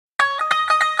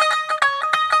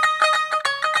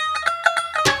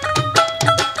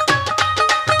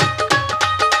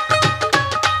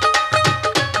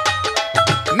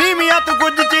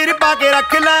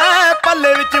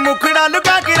विच मुखड़ा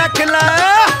लुका के रख लै।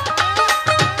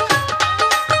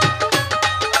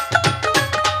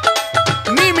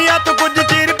 नीमिया तू कुछ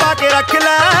चीर पा के रख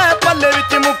लै, पल्ले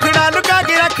विच मुखड़ा लुका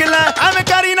के रख लै। एवें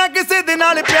करी ना किसे दे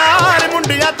नाल प्यार,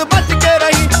 मुंडिया तू बच के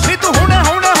रही नी तू हुणे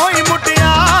हुणे होई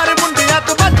मुटियार। मुंडिया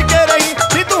तू बच के रही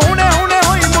नी तू हुणे हुणे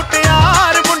होई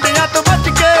मुटियार। मुंडिया तू बच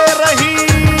के रही।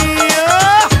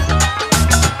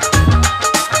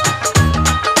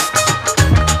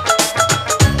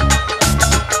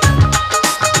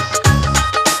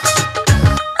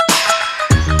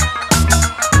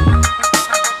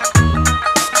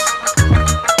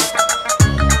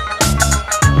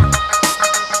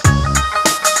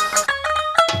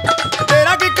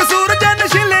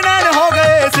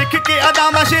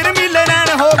 शर्मीले नैन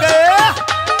हो गए,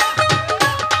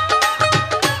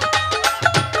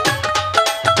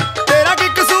 तेरा की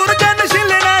कसूर जन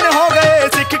शिले नैन हो गए।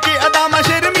 सिख के अदामा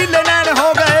शर्मीले नैन हो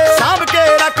गए। सांभ के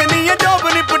रखनी है जोब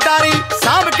नी पटारी,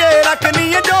 सांभ के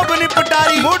रखनी है जोब नी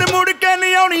पटारी। मुड़ मुड़ के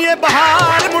नहीं आनी है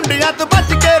बहार, मुंडिया तू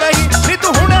बच के रही नी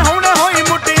तू हुणे हुणे होई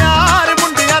मुटियार।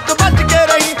 मुंडिया तू बच के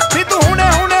रही नी तू हुणे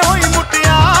हुणे होई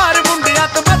मुटियार। मुंडिया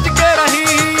तू बच के रही।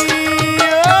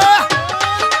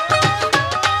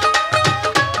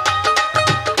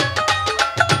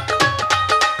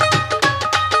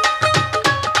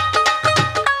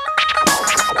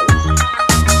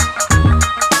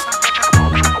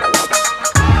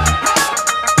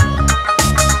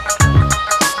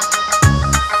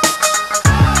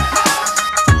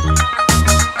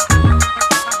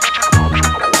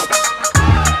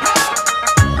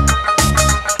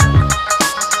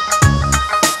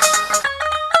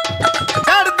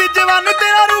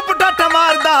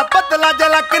 पतला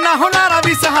जलक ना हुनारा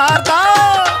भी सहारदा,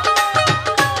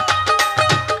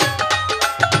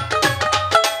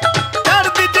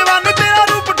 चढ़दी जवानी तेरा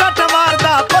रूप ठाठा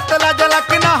मारदा। पतला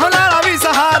जलक ना हुनारा भी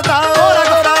सहारदा। गोरा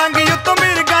गोरा रंग युतो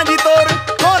मेरी गांजी तोर,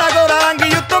 गोरा गोरा रंग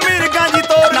युतो मेरी गांजी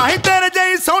तोर। नाही तेरे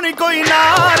जई सोनी कोई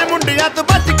नार, मुंडिया तू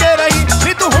बच के रही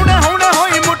नी तू हुणे हुणे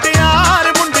होई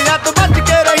मुटियार। मुंडिया तू बच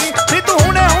के रही नी तू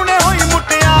हुणे हुणे होई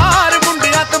मुटियार।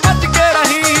 मुंडिया तू बच के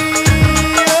रही।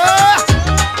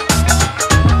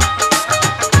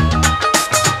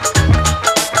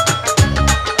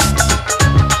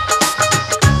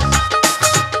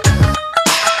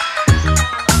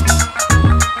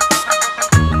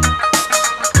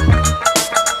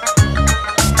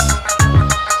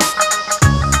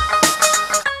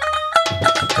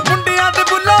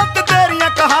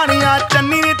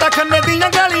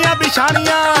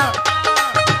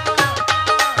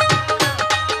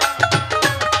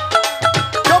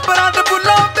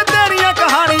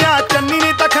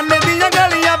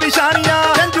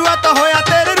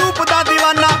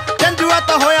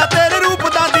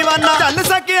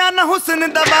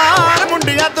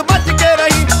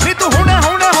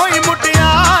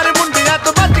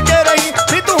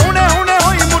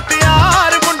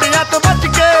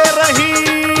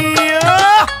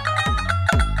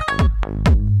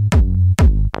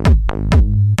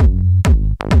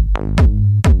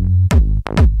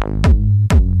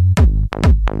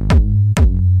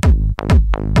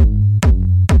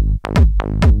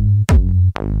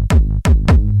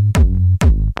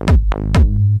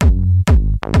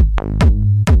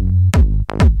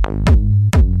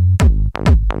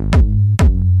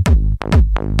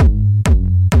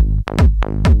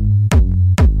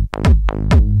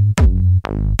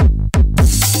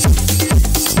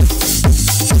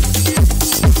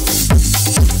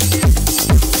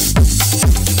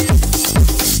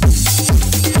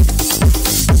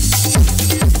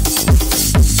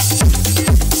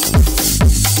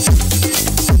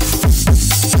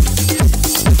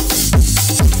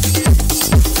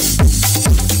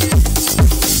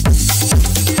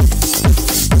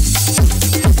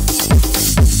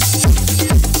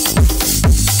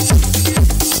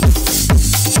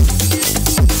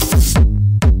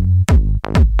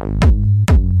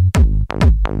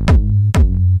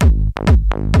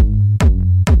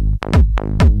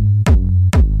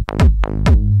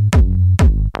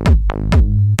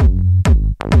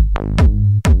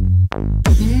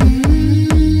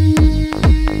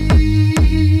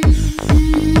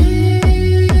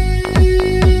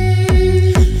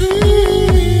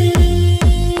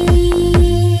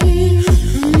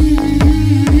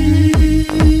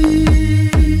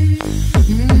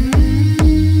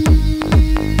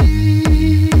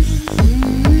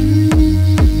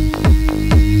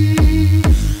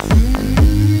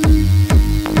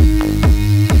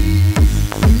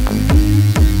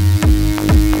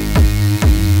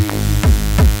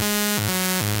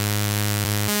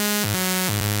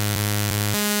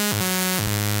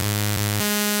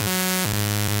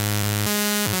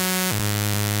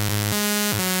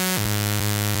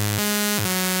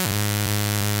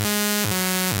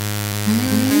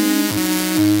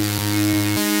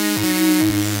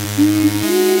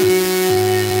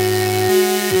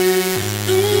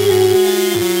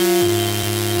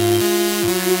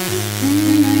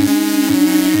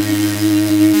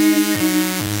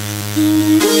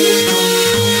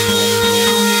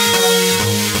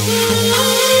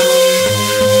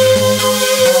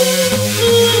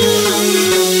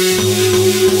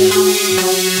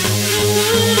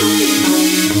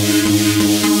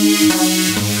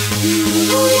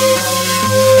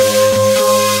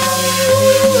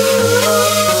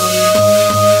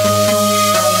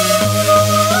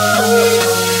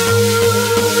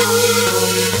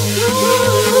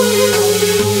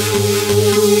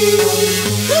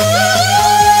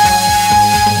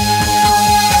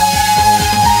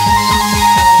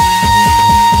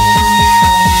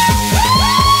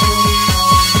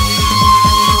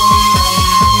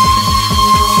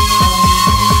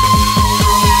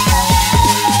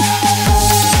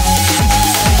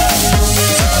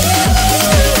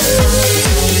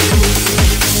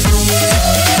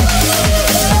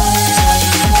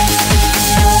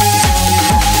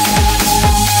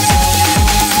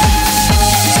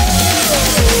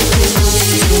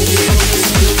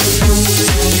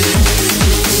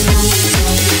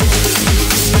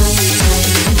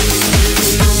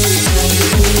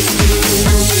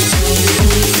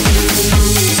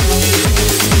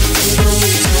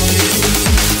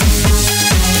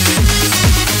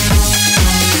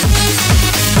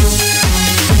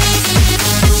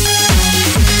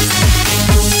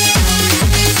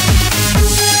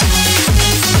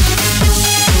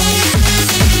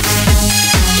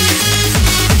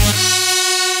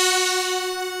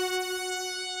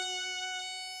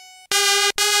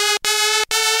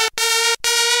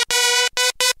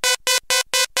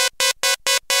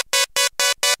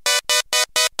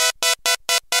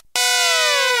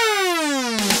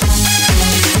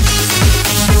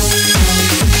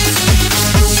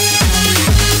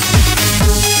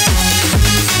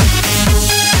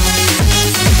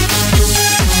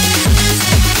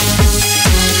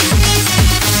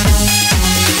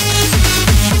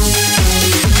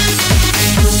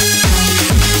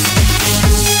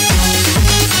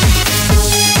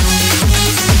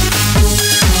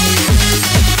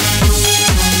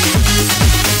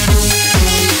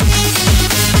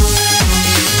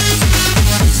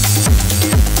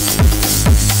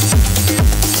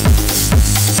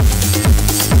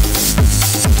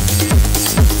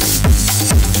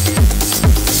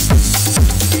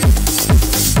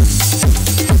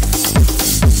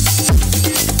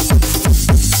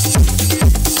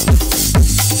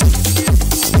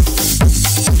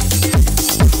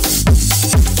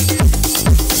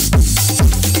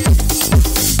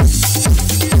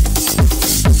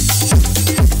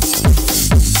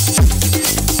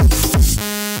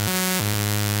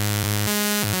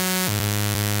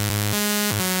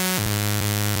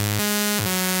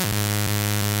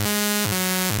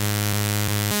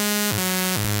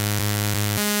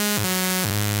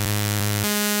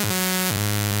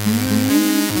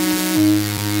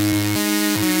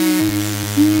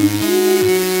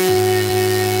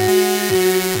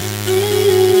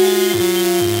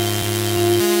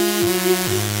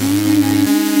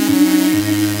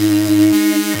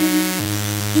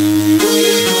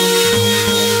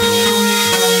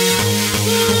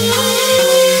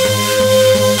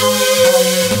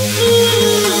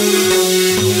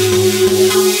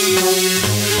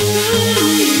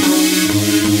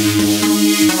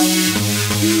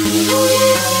 Ooh.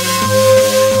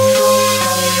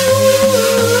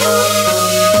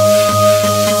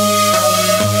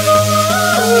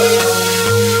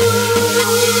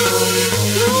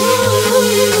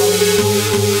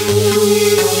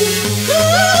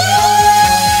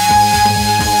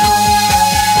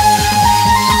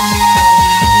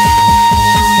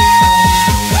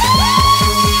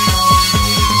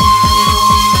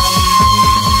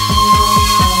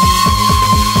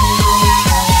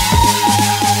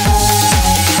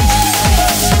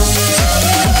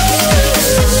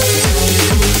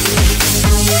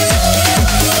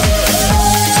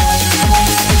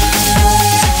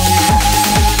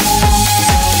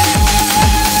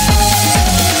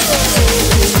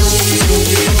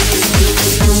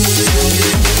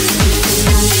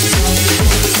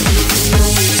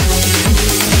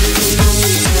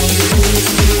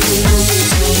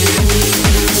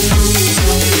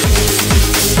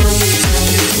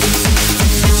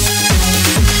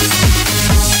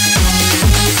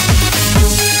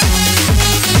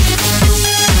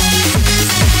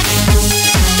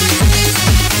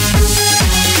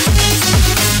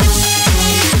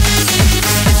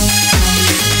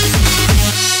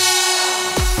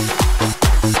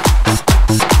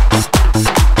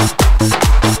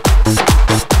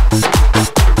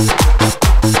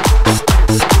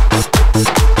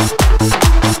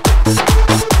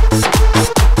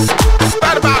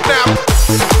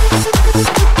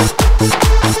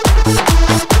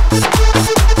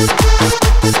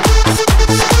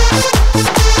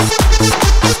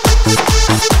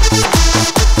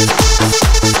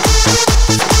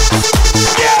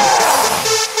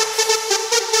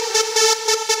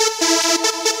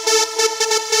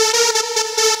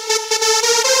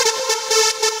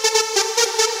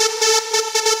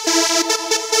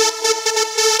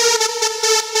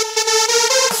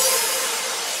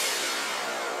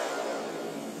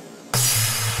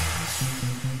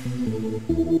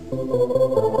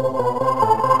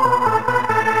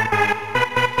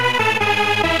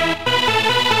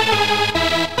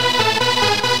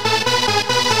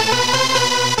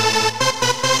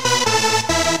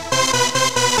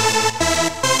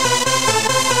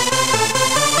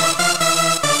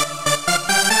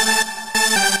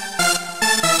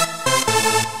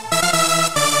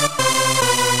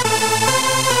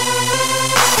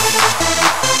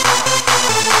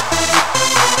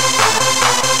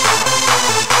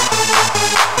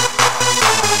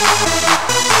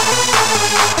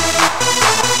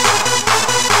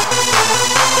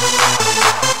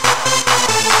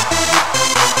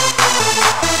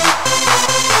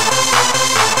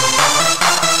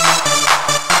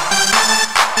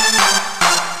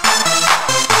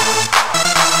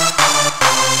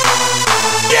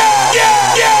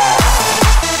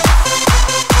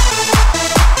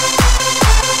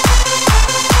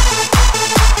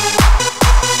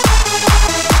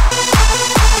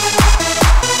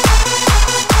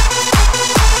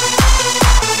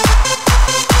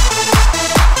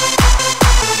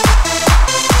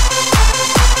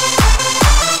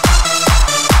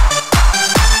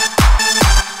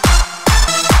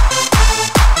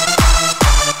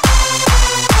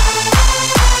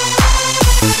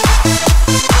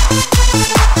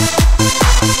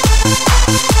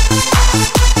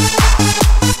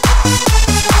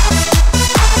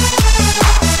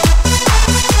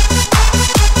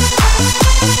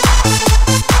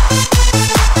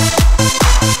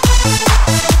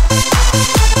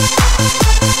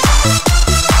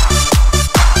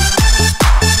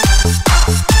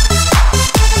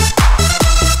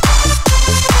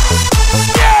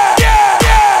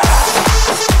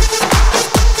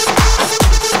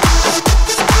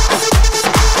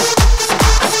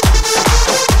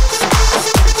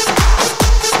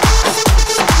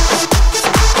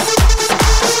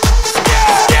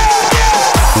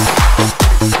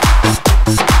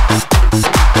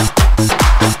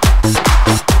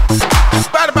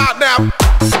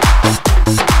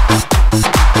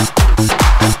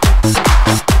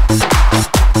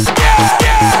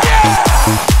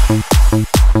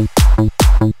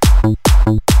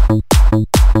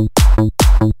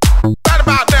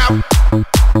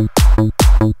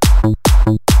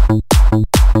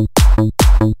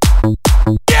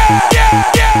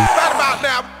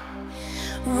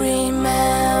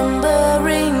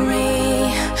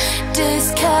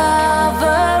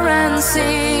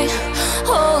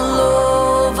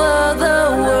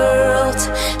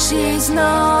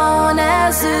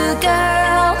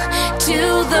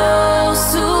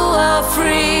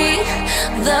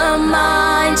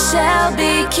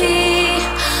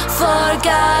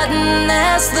 Forgotten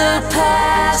as the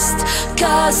past,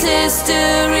 'cause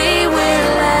history will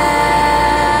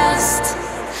last.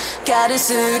 God is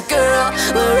a girl,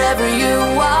 wherever you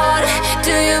are.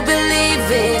 Do you believe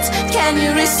it? Can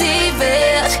you receive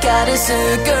it? God is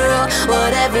a girl,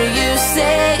 whatever you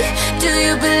say. Do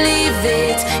you believe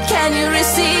it? Can you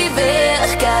receive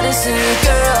it? God is a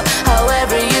girl,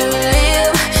 however you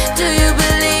live. Do you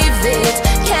believe it?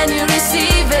 Can you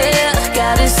receive it?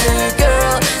 God is a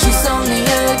girl, she's only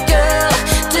a girl.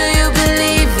 Do you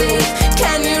believe it?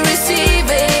 Can you receive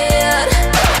it?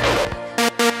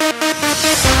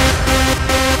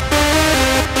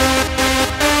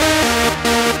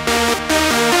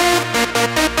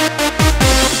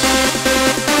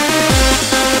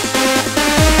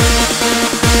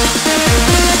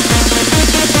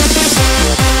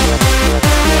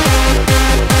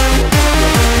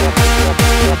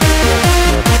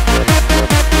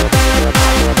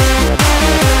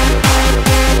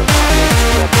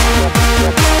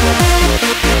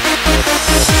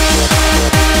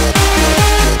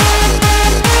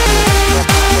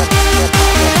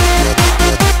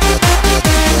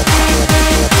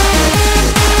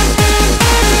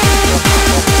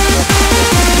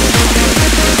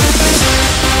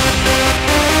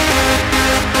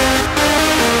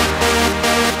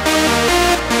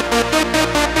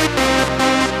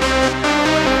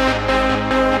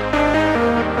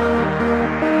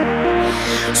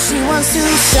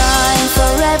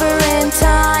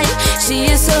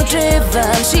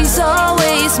 Driven, she's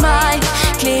always mine,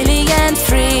 clearly and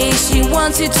free. She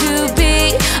wants you to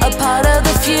be a part of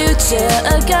the future,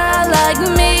 a girl like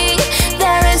me.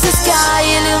 There is a sky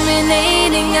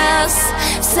illuminating us.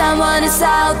 Someone is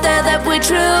out there that we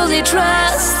truly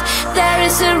trust. There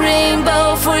is a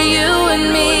rainbow for you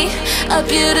and me, a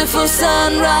beautiful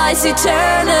sunrise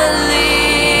eternally.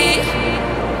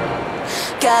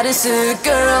 God is a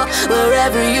girl,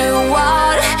 wherever you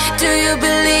are. Do you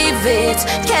believe believe it?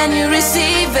 Can you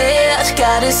receive it?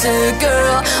 Goddess or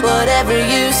girl, whatever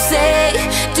you say,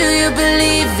 do you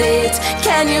believe it?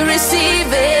 Can you receive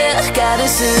it?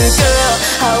 Goddess or girl,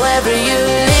 however you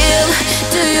live,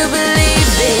 do you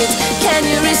believe it? Can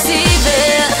you receive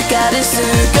it? Goddess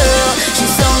or girl,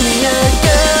 she's only a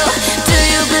girl, do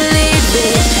you believe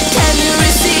it? Can you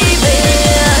receive it?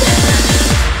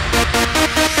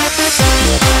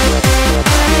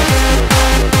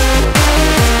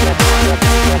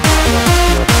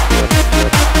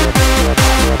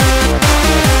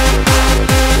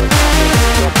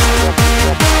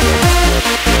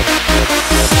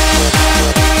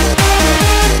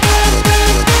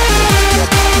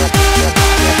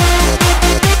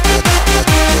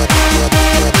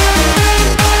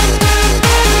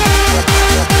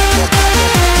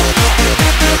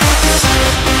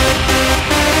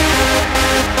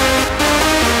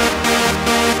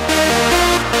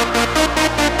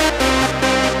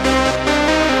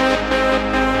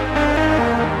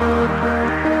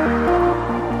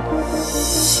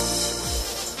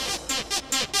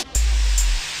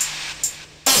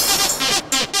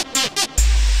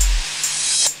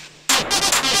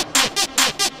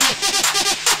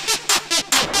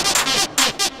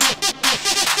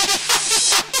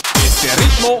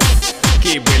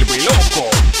 Que vuelve loco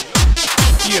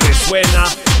y resuena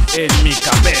en mi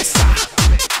cabeza.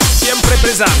 Siempre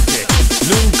presente,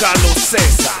 nunca nos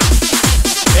cesa.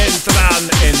 Entran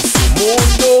en su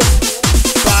mundo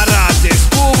para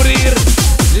descubrir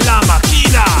la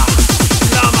máquina,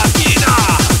 la máquina,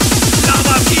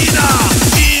 la máquina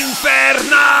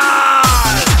infernal.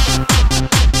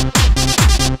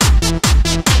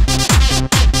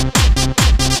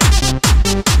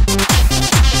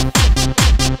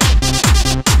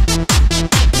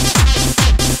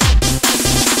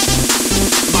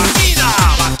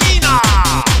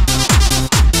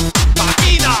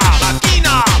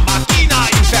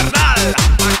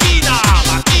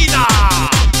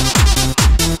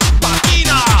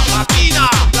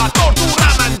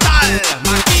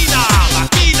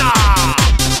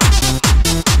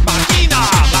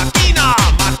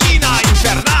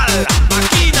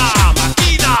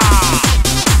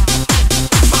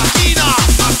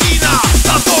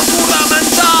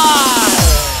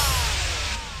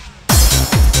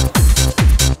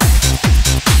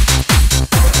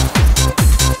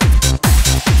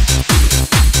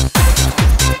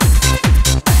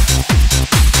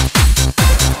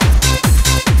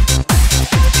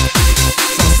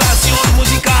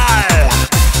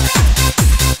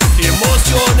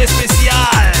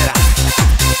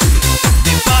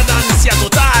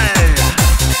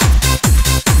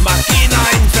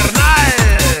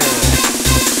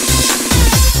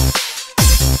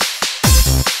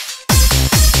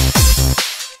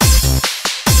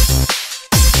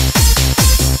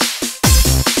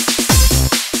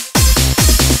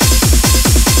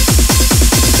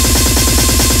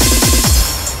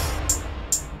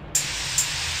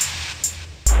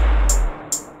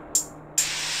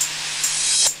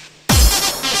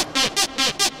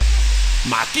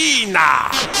 Máquina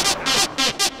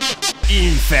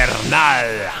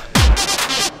infernal.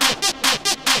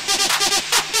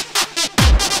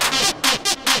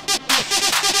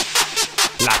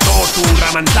 La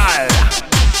tortura mental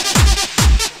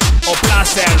o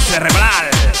placer cerebral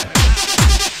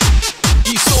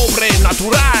y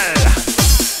sobrenatural.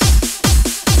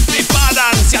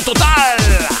 Tripadancia total.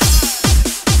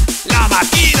 La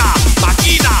máquina,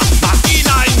 máquina,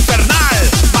 máquina infernal.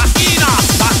 Máquina,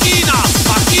 máquina,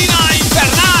 máquina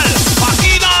infernal.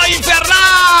 Máquina infernal.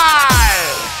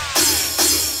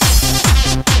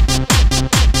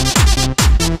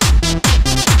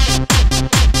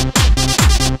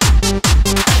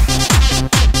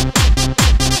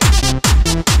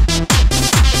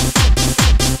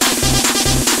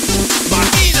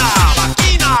 Máquina.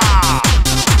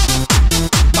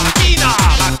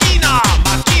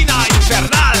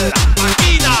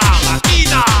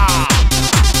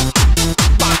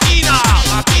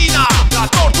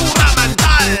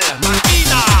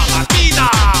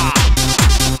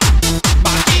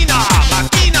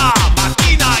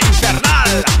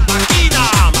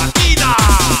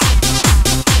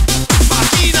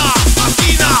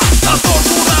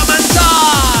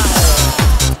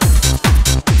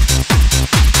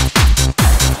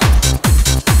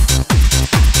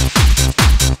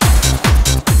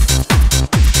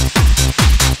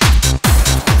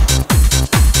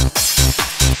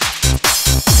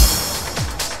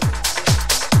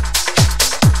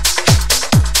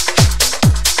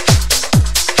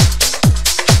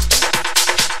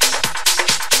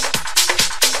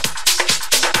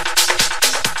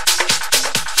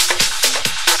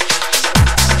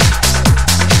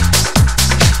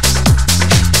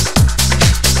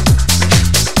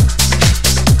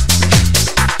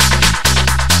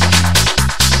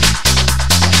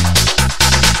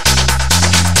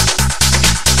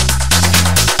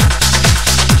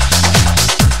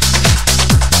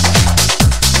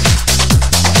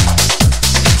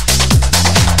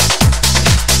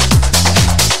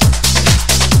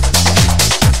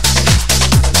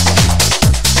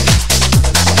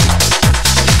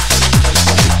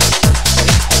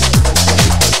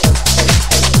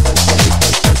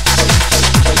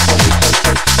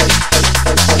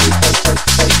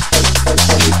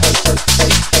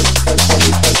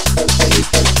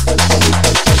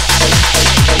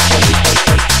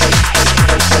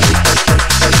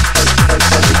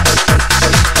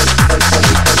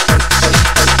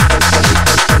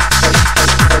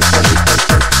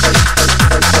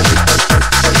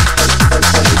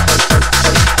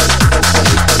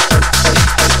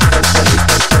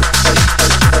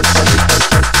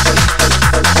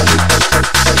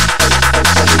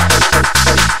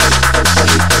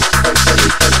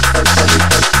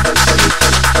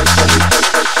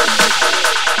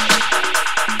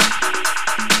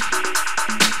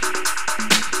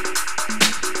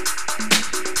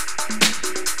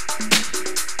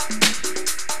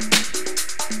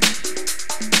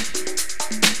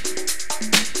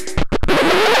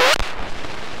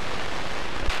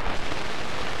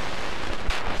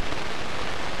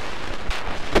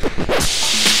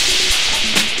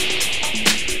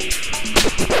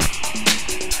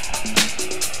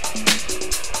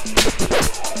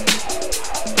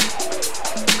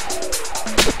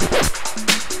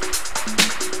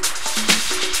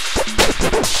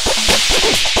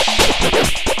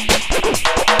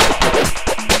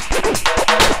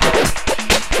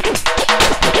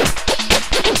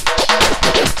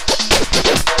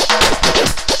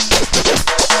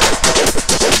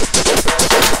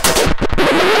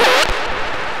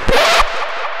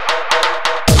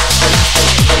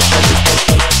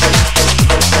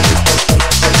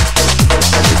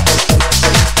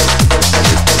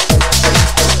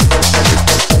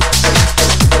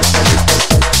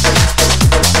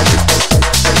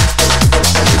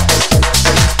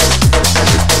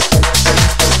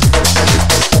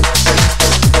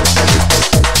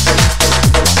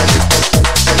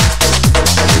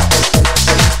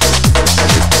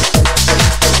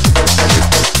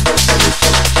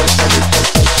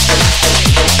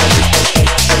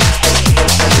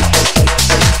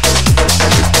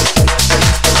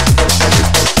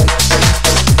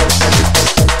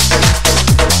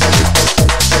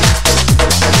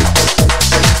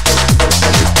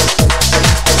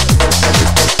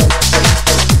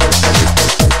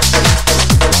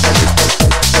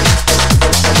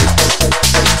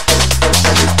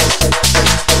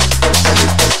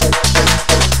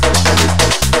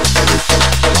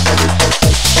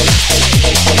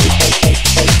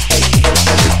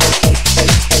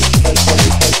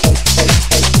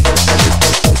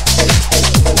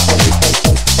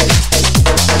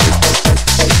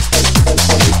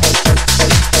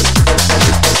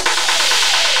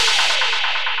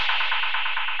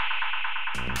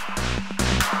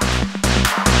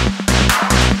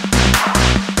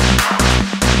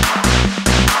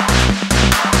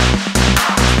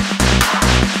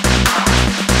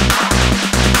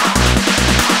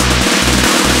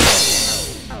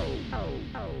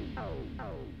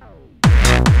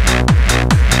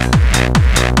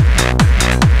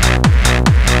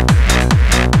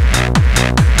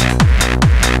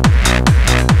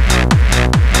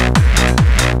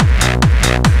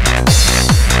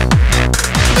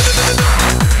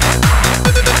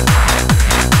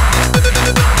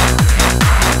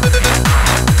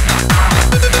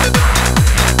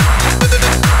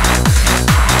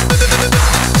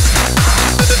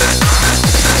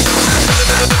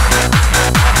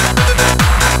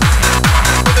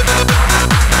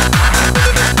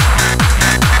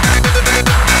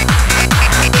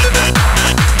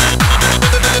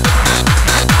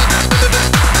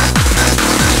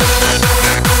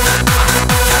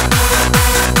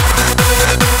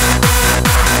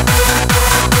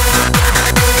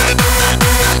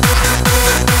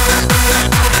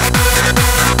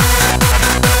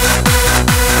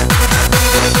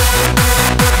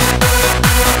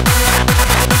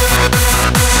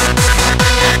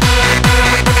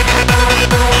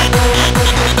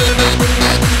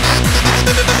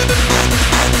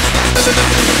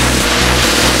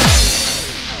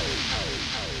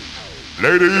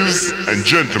 Ladies and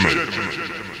gentlemen,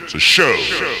 the show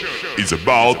is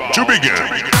about to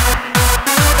begin.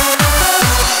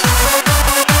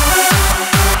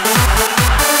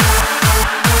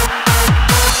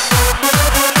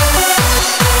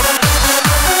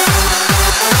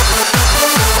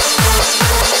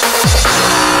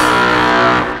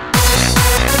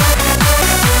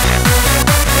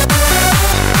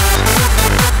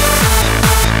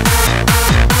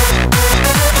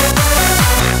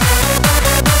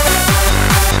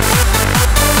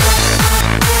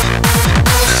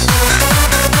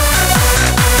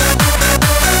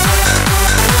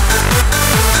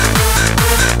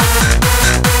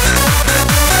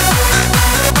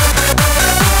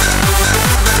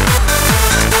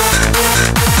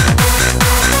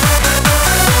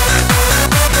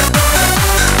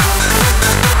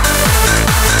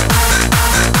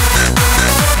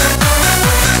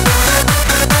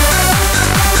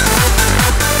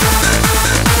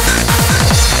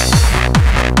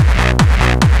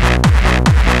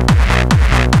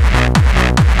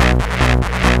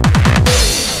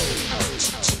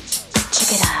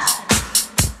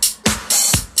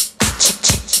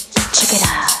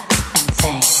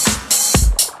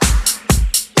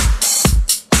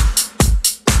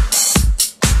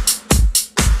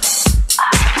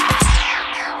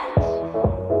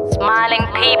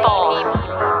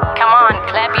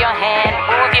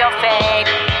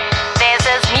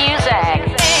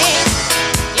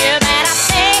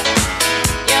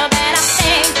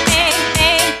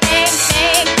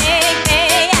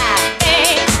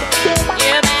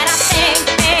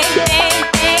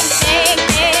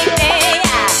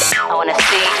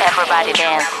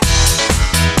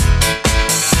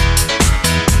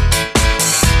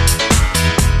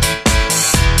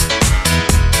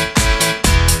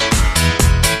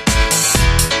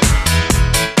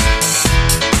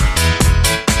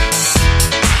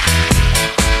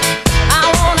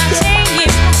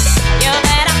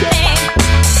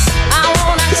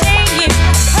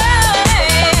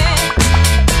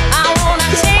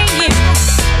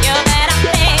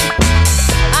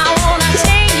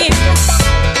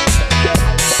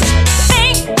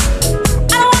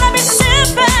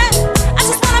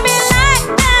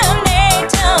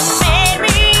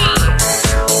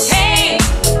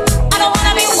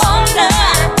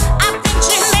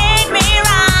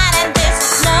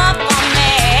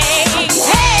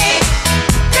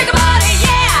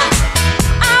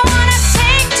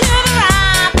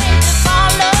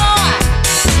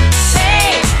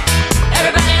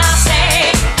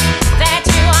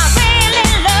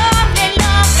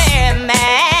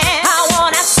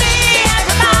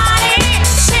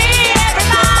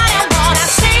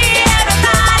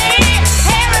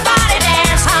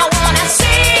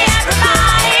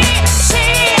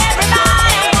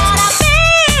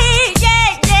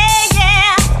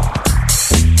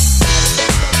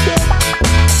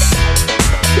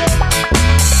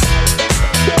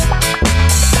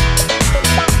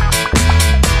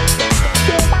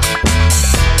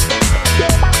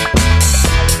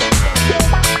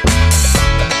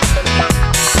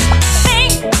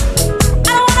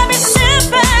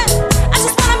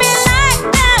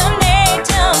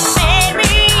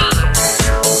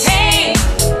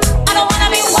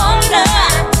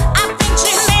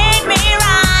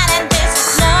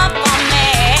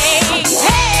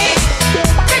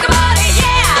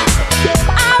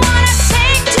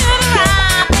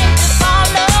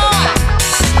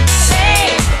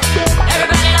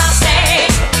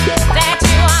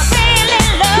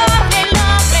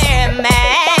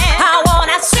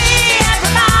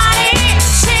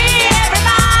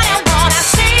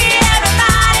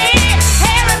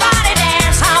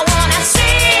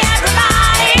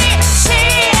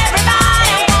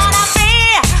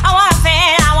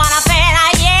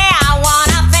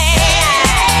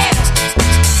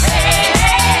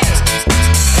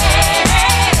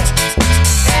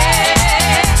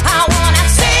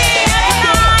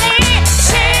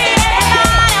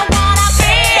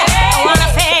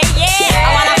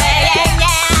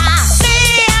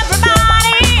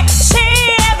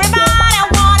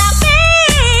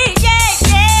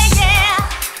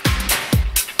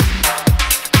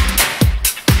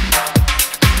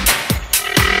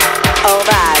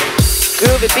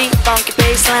 groovy beat, funky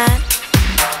bass line.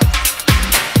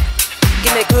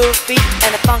 Give me a groove beat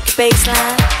and a funky bass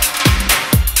line.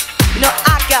 You know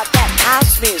I got that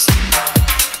house music.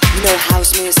 You know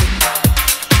house music.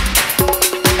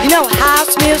 You know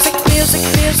house music, music,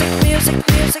 music, music,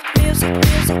 music, music,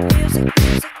 music,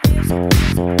 music,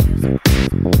 music,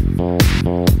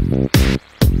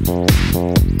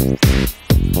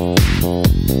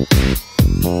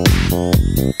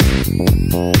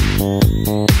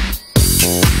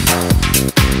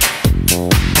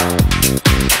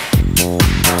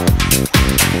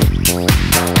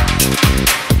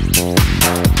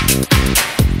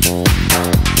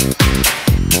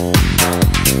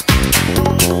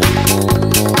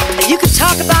 You can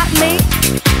talk about me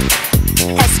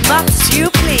as much as you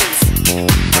please.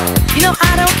 You know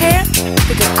I don't care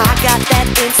because I got that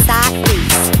inside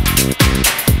peace.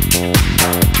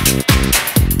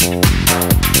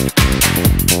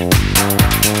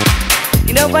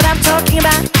 You know what I'm talking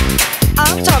about?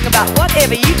 I'm talking about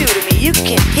whatever you do to me, you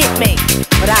can hit me,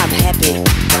 but I'm happy,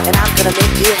 and I'm gonna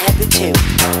make you happy too.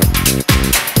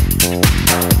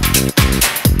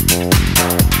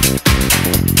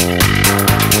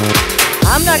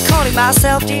 I'm not calling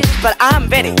myself Jesus, but I'm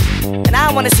ready, and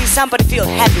I want to see somebody feel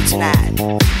happy tonight.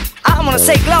 I want to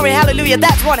say glory, hallelujah,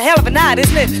 that's one hell of a night,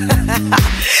 isn't it?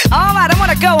 Alright, I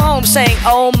want to go home saying,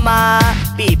 oh my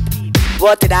beep,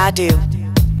 what did I do?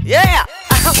 Yeah,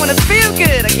 I want to feel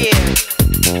good again.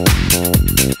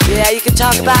 Yeah, you can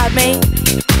talk about me,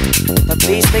 but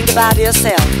please think about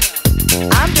yourself.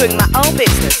 I'm doing my own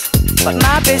business, but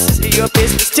my business is your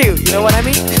business too, you know what I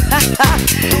mean?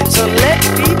 So let's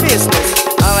be business,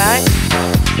 alright?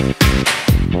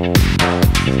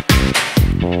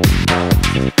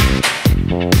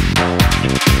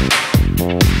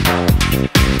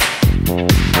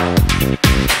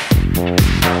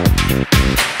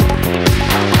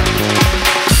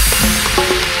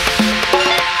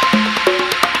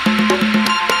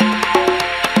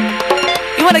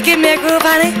 You wanna give me a groove,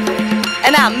 honey?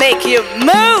 And I'll make you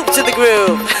move to the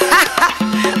groove.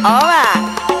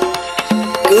 Alright.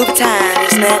 Groovy time,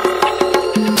 isn't it?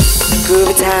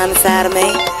 Groovy time inside of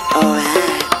me.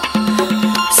 Alright.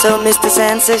 So, Misters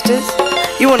and sisters,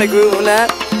 you wanna groove or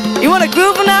not? You wanna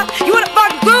groove or not? You wanna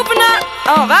fucking groove or not?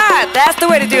 Alright, that's the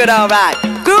way to do it, alright.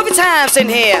 Groovy times in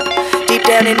here. Deep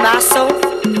down in my soul.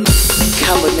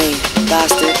 Come with me,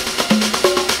 bastard.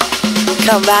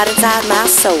 Come right inside my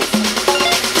soul.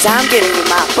 Cause I'm getting you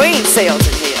my brain cells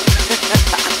in here.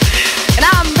 And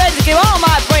I'm ready to give all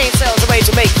my brain cells away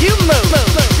to make you move.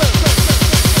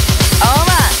 All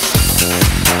right.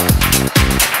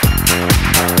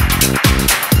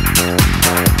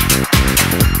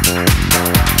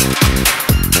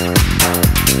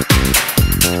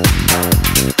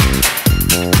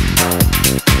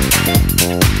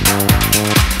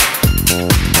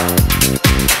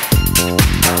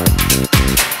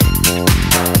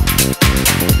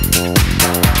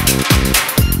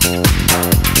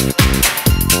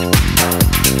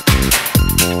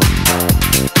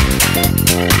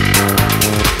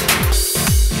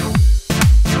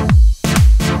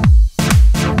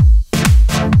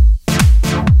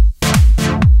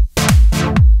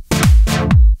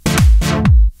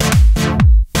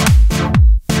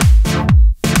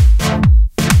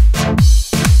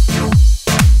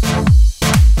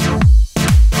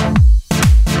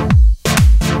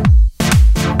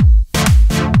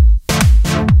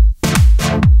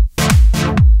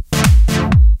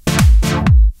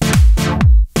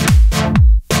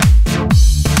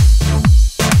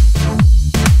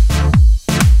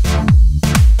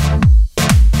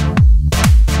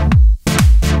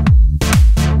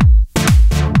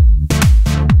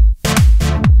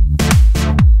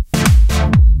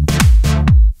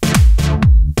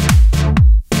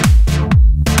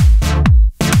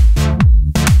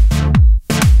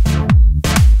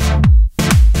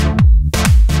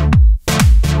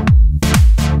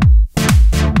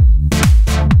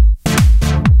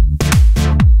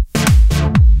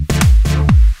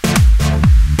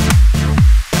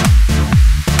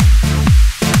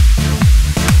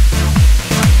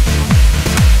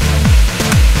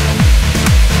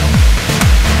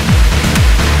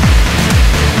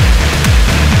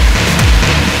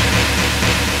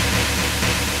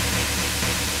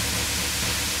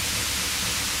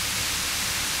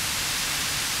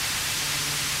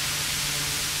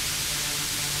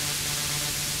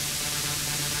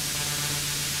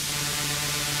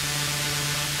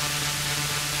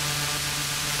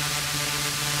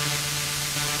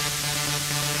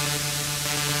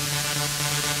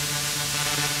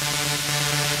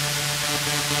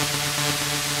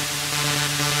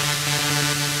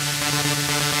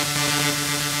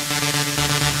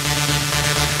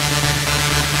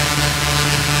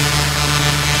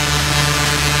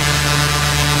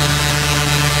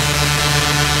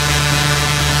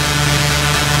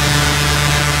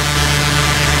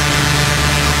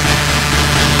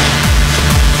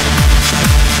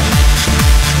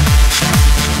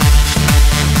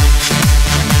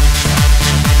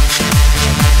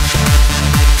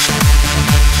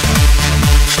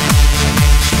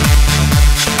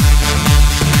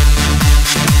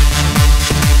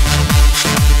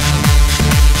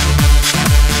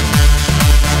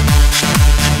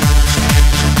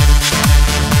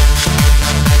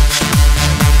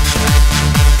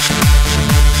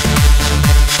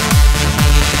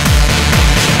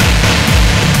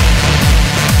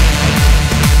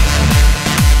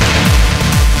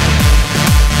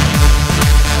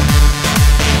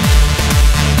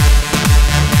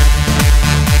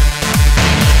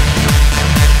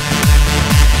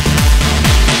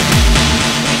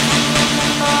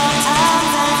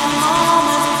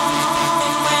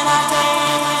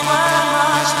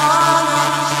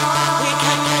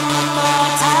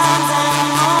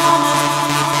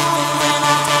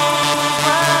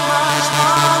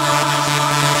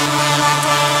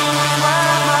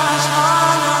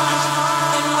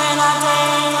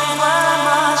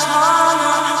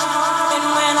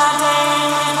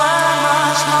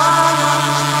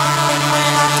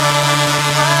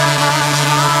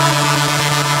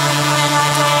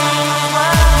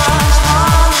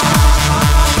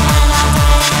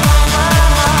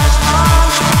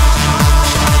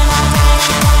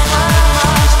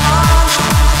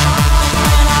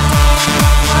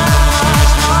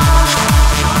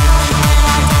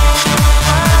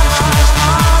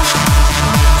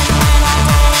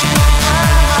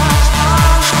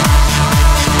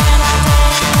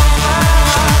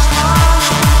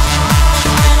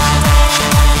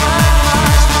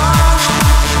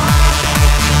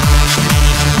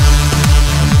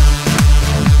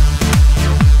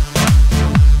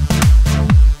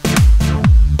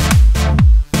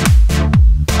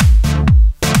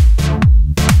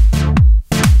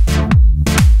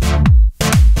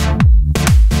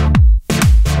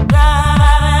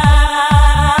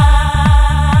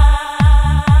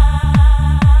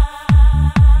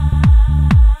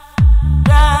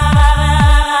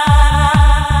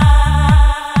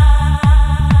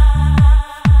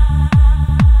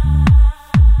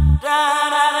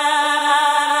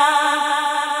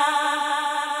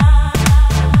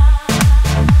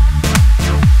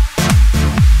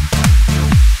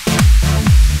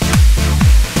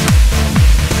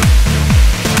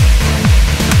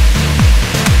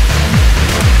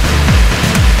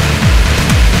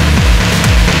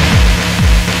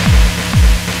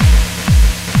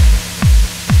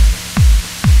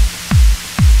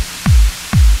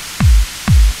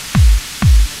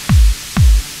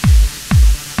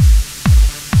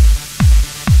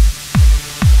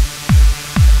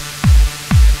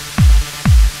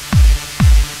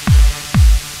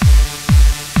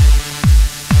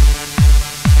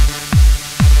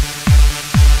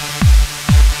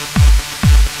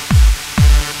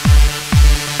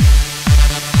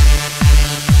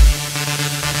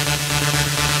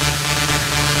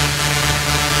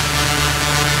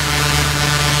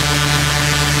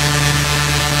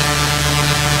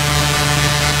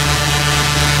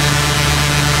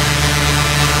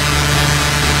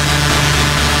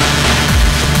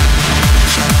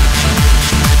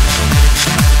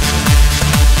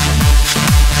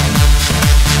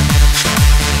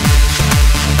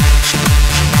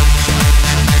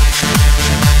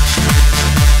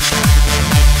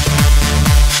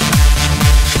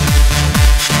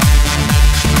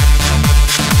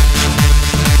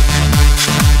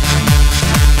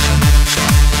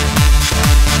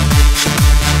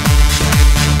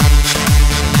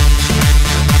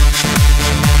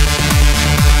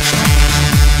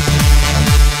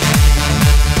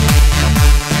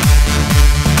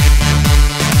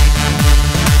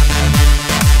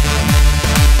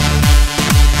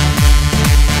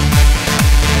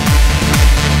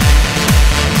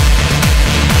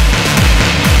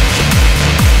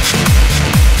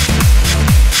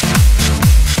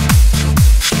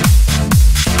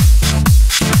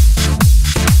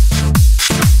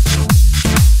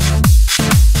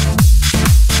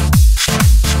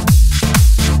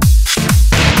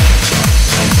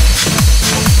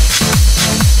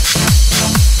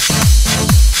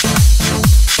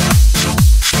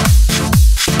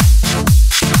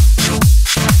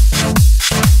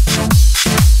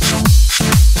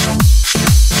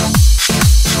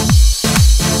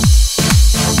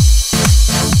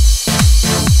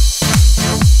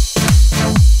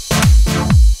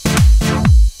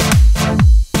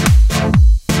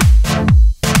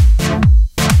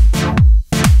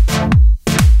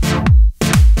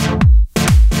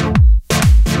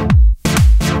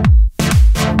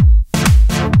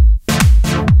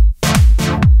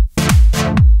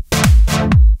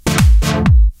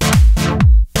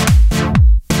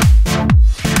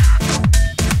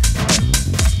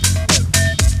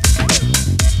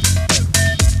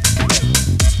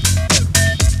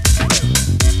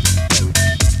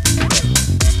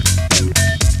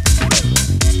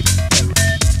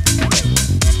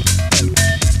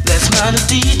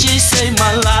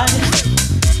 life.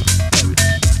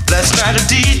 Last night a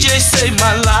DJ saved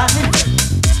my life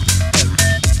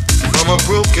from a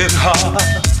broken heart.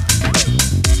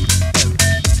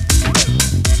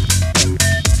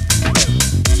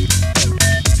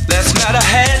 Last night I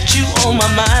had you on my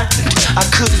mind, I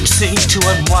couldn't seem to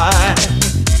unwind.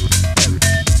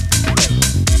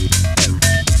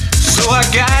 So I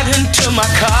got into my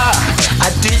car, I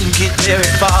didn't get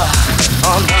very far.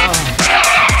 Oh no.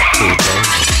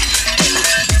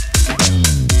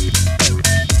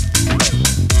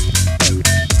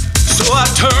 So I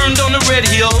turned on the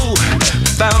radio,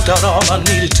 found out all I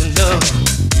needed to know.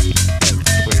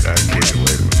 Wait, I get it,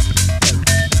 wait a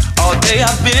minute. All day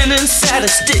I've been inside a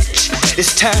stitch,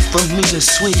 it's time for me to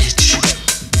switch.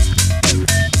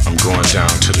 I'm going down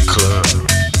to the club.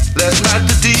 Last night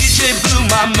the DJ blew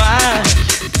my mind.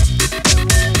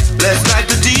 Last night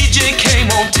the DJ came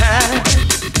on time.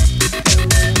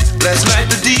 Last night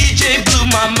the DJ blew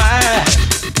my mind.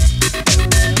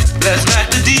 Last night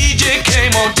the DJ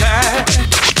came on time.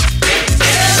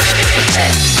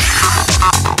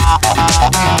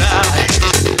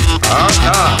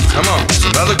 Nah, come on, it's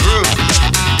another groove.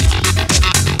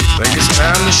 Think it's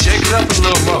time to shake it up a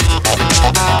little more.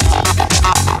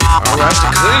 Alright, the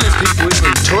cleaning people, we've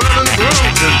been twirling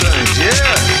grooves and things,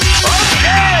 yeah.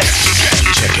 Okay!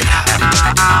 Check it out.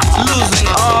 Losing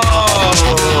all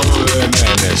the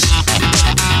madness.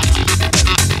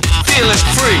 Feeling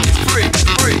free.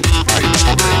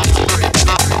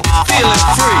 Feeling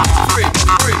free.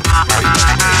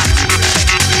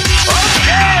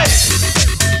 Okay!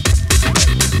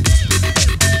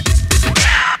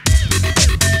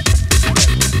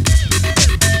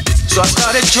 So I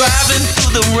started driving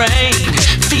through the rain,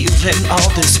 feeling all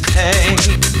this pain.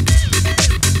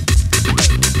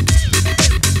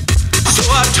 So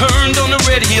I turned on the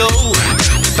radio,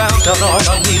 found out all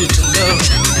I needed to know.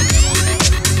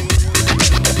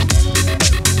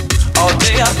 All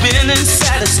day I've been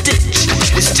inside a stitch,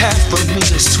 it's time for me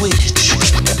to switch.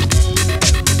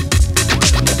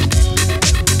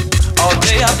 All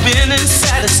day I've been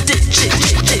inside a stitch.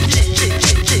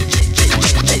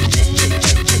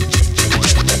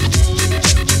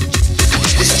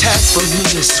 It's time for me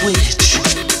to switch.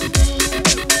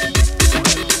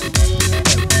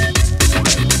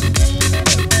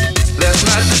 Last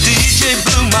night the DJ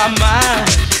blew my mind.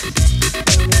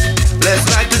 Last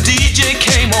night the DJ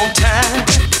came on time.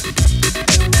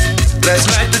 Last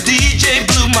night the DJ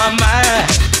blew my mind.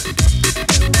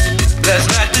 Last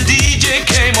night the DJ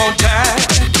came on time.